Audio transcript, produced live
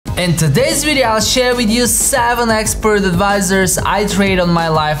In today's video, I'll share with you 7 expert advisors I trade on my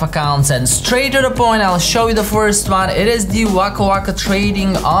live accounts, and straight to the point, I'll show you the first one. It is the Waka Waka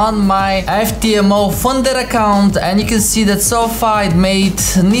trading on my FTMO funded account, and you can see that so far it made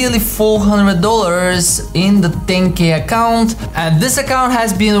nearly $400 in the 10K account, and this account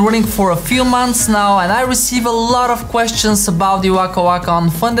has been running for a few months now, and I receive a lot of questions about the Waka Waka on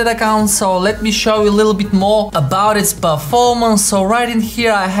funded account, so let me show you a little bit more about its performance. So right in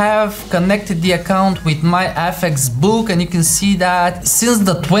here I have connected the account with my FX book, and you can see that since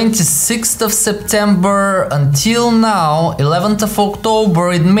the 26th of September until now, 11th of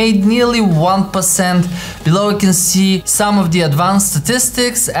October, it made nearly 1%. Below you can see some of the advanced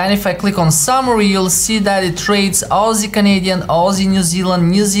statistics, and if I click on summary, you'll see that it trades Aussie Canadian, Aussie New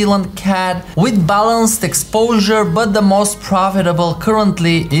Zealand, New Zealand CAD with balanced exposure, but the most profitable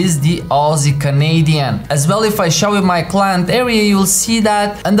currently is the Aussie Canadian. As well, if I show you my client area, you'll see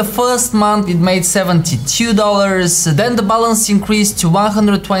that in the first month it made $72, then the balance increased to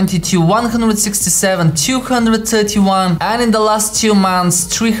 122, 167, 231, and in the last 2 months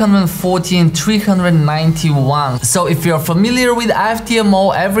 314, 391. So if you're familiar with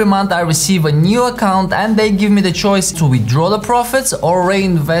FTMO, every month I receive a new account and they give me the choice to withdraw the profits or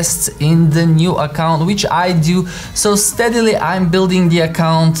reinvest in the new account, which I do. So steadily I'm building the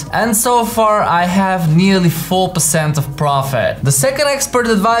account, and so far I have nearly 4% of profit. The second expert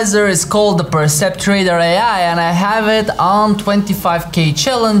advisor is called the Percept Trader AI, and I have it on 25K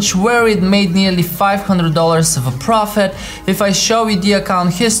challenge where it made nearly $500 of a profit. If I show you the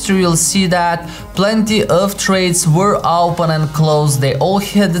account history, you'll see that plenty of trades were open and closed. They all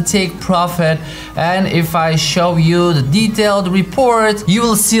had to take profit, and if I show you the detailed report, you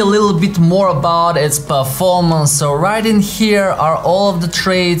will see a little bit more about its performance. So right in here are all of the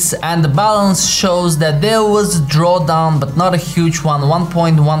trades, and the balance shows that there was a drawdown, but not a huge one,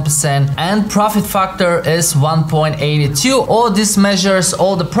 1.1%, and profit factor is 1.82, or this measures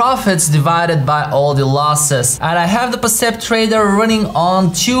all the profits divided by all the losses. And I have the Percept Trader running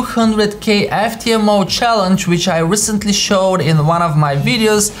on 200K FTMO challenge, which I recently showed in one of my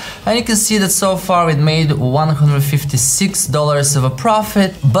videos, and you can see that so far it made $156 of a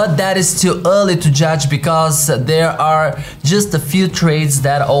profit, but that is too early to judge because there are just a few trades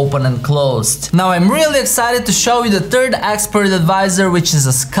that open and closed. Now I'm really excited to show you the third expert advisor, which is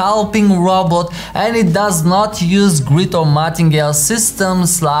a scalping robot, and it does not use grid or martingale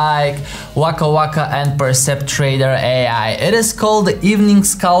systems like Waka Waka and Percept Trader AI. It is called the Evening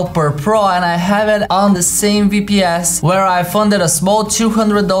Scalper Pro, and I have it on the same VPS where I funded a small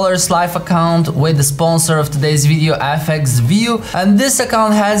 $200 live account with the sponsor of today's video, Fxview, and this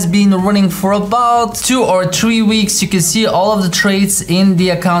account has been running for about 2 or 3 weeks. You can see all of the trades in the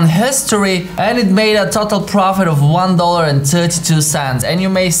account history, and it made a total profit of $1.32. And you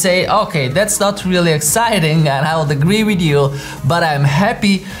may say, okay, that's not really exciting, and I would agree with you, but I'm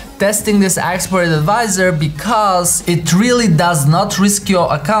happy testing this expert advisor because it really does not risk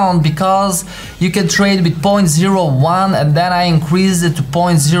your account, because you can trade with 0.01 and then I increased it to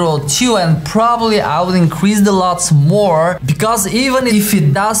 0.02, and probably I will increase the lots more, because even if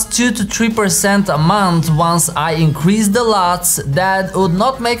it does 2 to 3% a month once I increase the lots, that would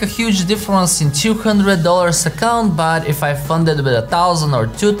not make a huge difference in $200 account. But if I funded with 1,000 or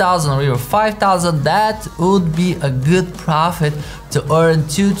 2,000 or even 5,000, that would be a good profit to earn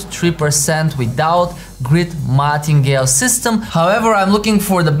 2 to 3% without grid martingale system. However, I'm looking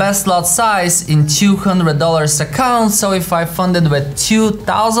for the best lot size in $200 account, so if I funded with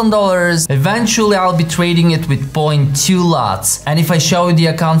 $2,000, eventually I'll be trading it with 0.2 lots. And if I show you the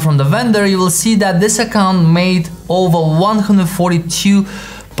account from the vendor, you will see that this account made over 142%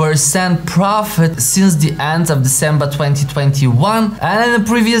 profit since the end of December 2021, and in the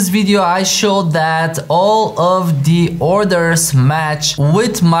previous video I showed that all of the orders match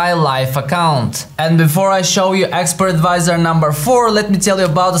with my live account. And before I show you expert advisor number 4, let me tell you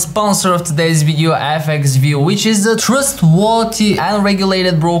about the sponsor of today's video, Fxview, which is a trustworthy and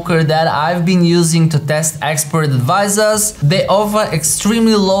regulated broker that I've been using to test expert advisors. They offer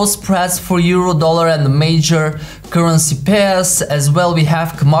extremely low spreads for euro, dollar and major currency pairs. As well, we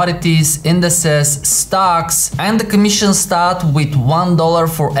have commodities, indices, stocks, and the commission start with $1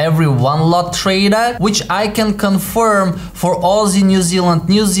 for every 1 lot traded, which I can confirm for Aussie New Zealand,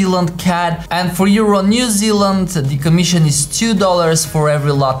 New Zealand CAD, and for Euro New Zealand the commission is $2 for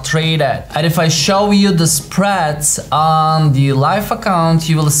every lot traded. And if I show you the spreads on the live account,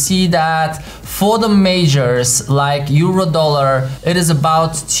 you will see that for the majors like euro dollar, it is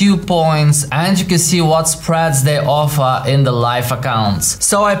about 2 points, and you can see what spreads they offer in the live accounts.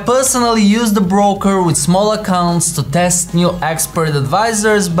 So I personally use the broker with small accounts to test new expert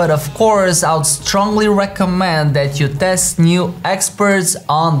advisors, but of course I would strongly recommend that you test new experts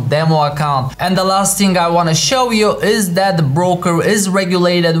on demo account. And the last thing I want to show you is that the broker is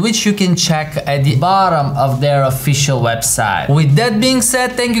regulated, which you can check at the bottom of their official website. With that being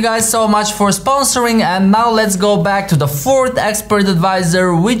said, thank you guys so much for sponsoring, and now let's go back to the fourth expert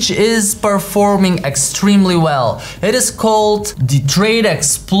advisor, which is performing extremely well. It is called the Trade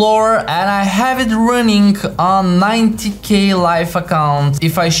Explorer, and I have it running on 90k live account.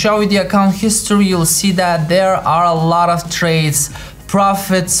 If I show you the account history, you'll see that there are a lot of trades.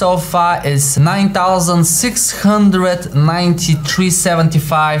 Profit so far is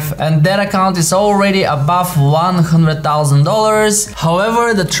 9,693.75, and that account is already above $100,000.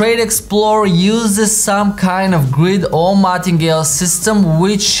 However, the Trade Explorer uses some kind of grid or martingale system,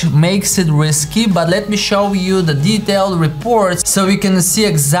 which makes it risky, but let me show you the detailed reports so you can see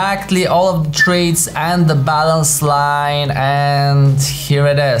exactly all of the trades and the balance line, and here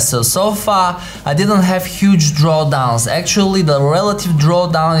it is. So far I didn't have huge drawdowns. Actually, the relative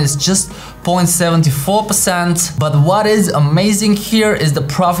drawdown is just 0.74%, but what is amazing here is the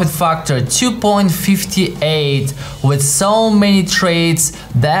profit factor, 2.58. With so many trades,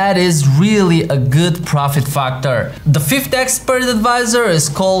 that is really a good profit factor. The fifth expert advisor is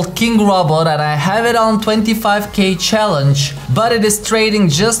called King Robot, and I have it on 25k challenge, but it is trading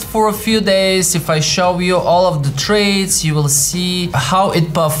just for a few days. If I show you all of the trades, you will see how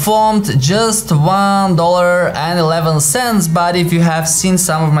it performed, just $1.11. But if you have seen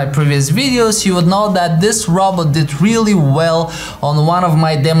some of my previous videos, you would know that this robot did really well on one of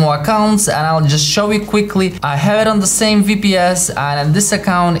my demo accounts, and I'll just show you quickly. I have it on the same VPS, and in this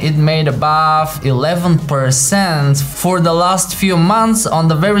account it made above 11% for the last few months on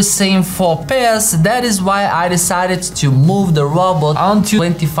the very same 4 pairs. That is why I decided to move the robot onto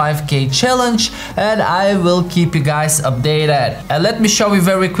 25k challenge, and I will keep you guys updated. And let me show you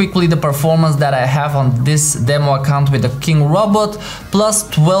very quickly the performance that I have on this demo account with the King Robot, plus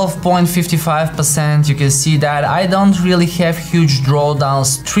 12.55%. You can see that I don't really have huge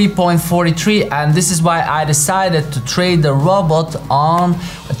drawdowns, 3.43, and this is why I decided to trade the robot on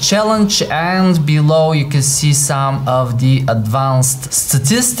a challenge. And below you can see some of the advanced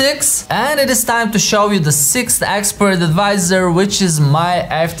statistics. And it is time to show you the sixth expert advisor, which is my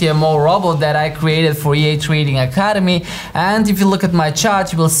FTMO robot that I created for EA Trading Academy. And if you look at my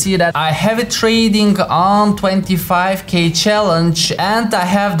chart, you will see that I have it trading on 25k challenge, and I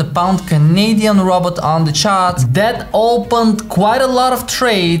have the pound Canadian robot on the chart that opened quite a lot of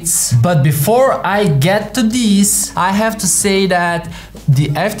trades. But before I get to these, I have to say that the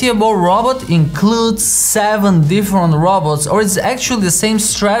FTMO robot includes 7 different robots, or it's actually the same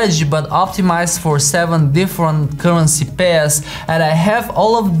strategy but optimized for 7 different currency pairs, and I have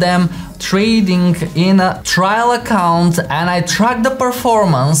all of them trading in a trial account, and I track the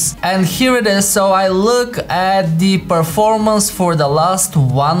performance, and here it is. So I look at the performance for the last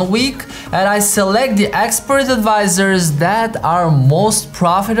 1 week, and I select the expert advisors that are most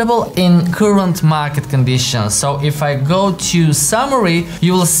profitable in current market conditions. So if I go to summary,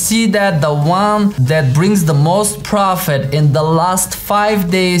 you will see that the one that brings the most profit in the last 5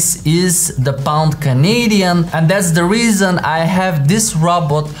 days is the pound Canadian, and that's the reason I have this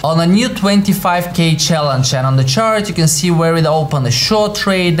robot on a new 25k challenge. And on the chart you can see where it opened a short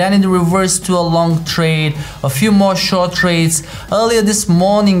trade, then it reversed to a long trade, a few more short trades. Earlier this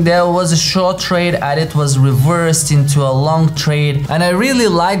morning there was a short trade and it was reversed into a long trade, and I really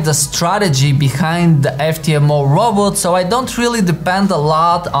like the strategy behind the FTMO robot. So I don't really depend a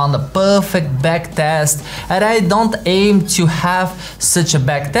lot on the perfect back test, and I don't aim to have such a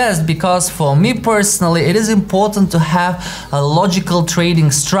back test, because for me personally it is important to have a logical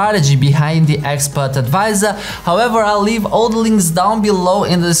trading strategy behind the expert advisor. However, I'll leave all the links down below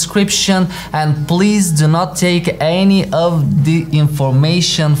in the description, and please do not take any of the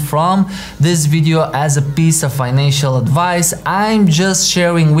information from this video as a piece of financial advice. I'm just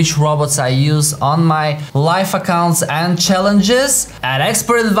sharing which robots I use on my live accounts and challenges. And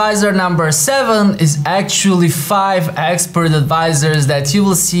expert advisor number 7 is actually 5 expert advisors that you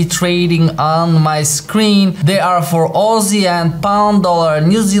will see trading on my screen. They are for Aussie and pound, dollar,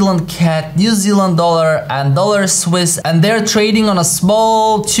 New Zealand, look at New Zealand dollar and dollar Swiss, and they're trading on a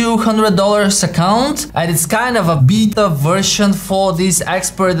small $200 account, and it's kind of a beta version for these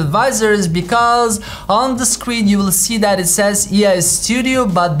expert advisors, because on the screen you will see that it says EI Studio,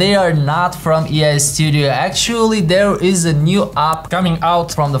 but they are not from EI Studio. Actually, there is a new app coming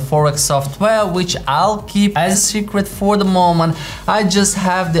out from the Forex Software, which I'll keep as a secret for the moment. I just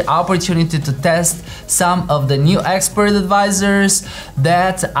have the opportunity to test some of the new expert advisors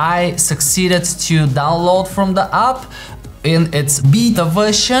that I succeeded to download from the app in its beta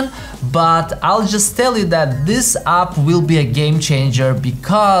version, but I'll just tell you that this app will be a game changer,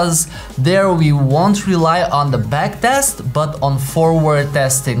 because there we won't rely on the back test but on forward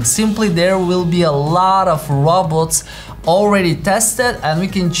testing. Simply, there will be a lot of robots already tested, and we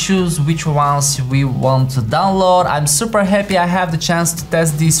can choose which ones we want to download. I'm super happy I have the chance to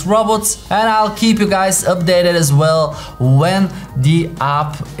test these robots, and I'll keep you guys updated as well when the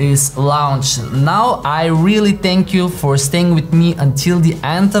app is launched. Now, I really thank you for staying with me until the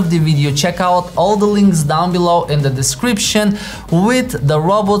end of the video. Check out all the links down below in the description with the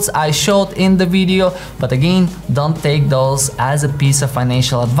robots I showed in the video, but again, don't take those as a piece of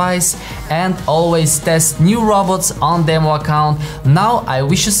financial advice, and always test new robots on demo account. Now, I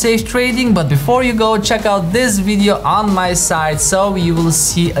wish you safe trading, but before you go, check out this video on my side, so you will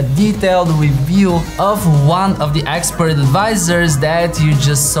see a detailed review of one of the expert advisors that you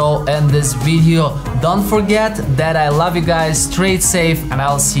just saw in this video. Don't forget that I love you guys, trade safe, and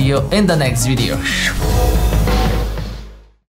I'll see you in the next video.